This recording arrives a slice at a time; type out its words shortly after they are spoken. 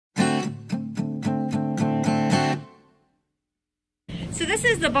So this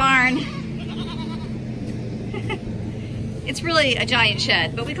is the barn. It's really a giant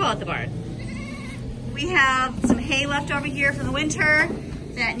shed, but we call it the barn. We have some hay left over here from the winter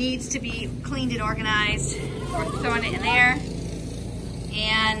that needs to be cleaned and organized. We're throwing it in there.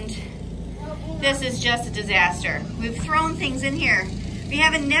 And this is just a disaster. We've thrown things in here. We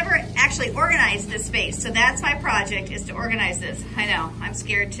haven't never actually organized this space, so that's my project, is to organize this. I know, I'm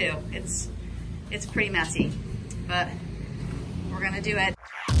scared too. It's pretty messy, but we're gonna do it.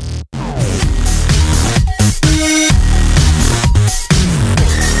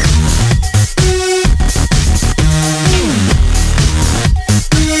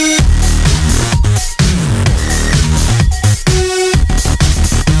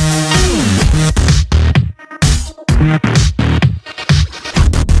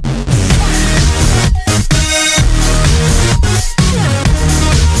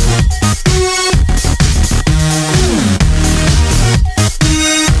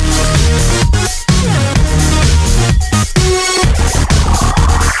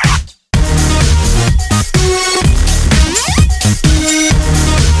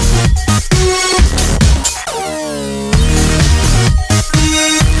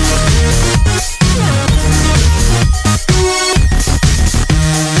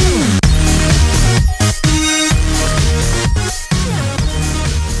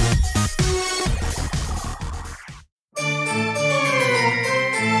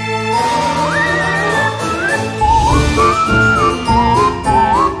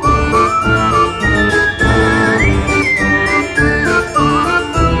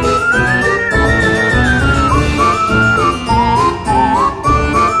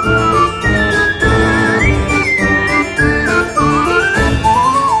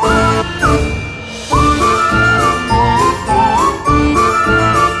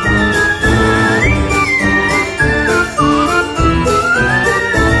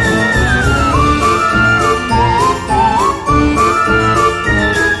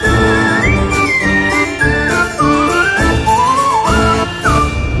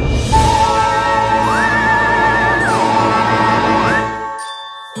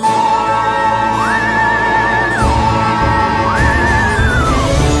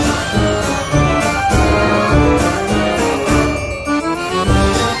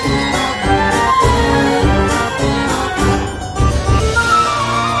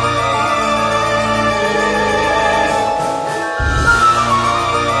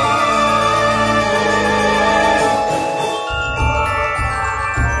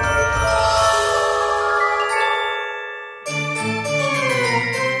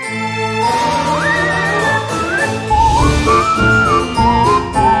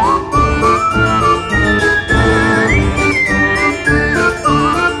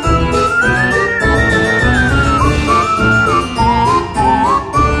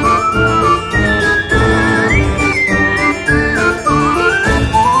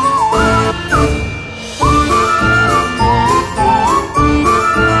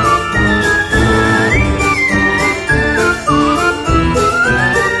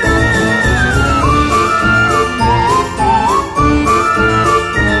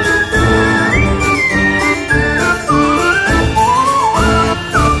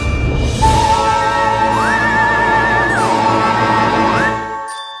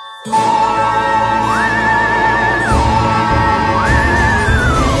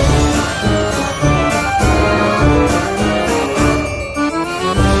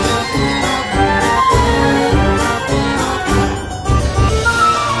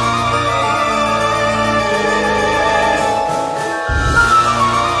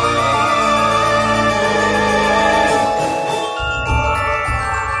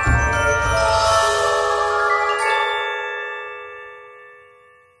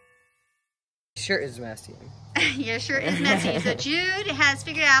 Shirt is messy. Your shirt is messy. So Jude has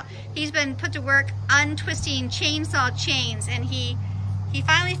figured out, he's been put to work untwisting chainsaw chains, and he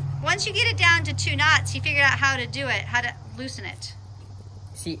finally, once you get it down to 2 knots, he figured out how to do it, how to loosen it.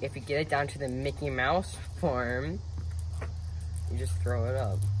 See, if you get it down to the Mickey Mouse form, you just throw it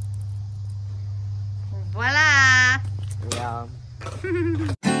up. Voila! Yeah.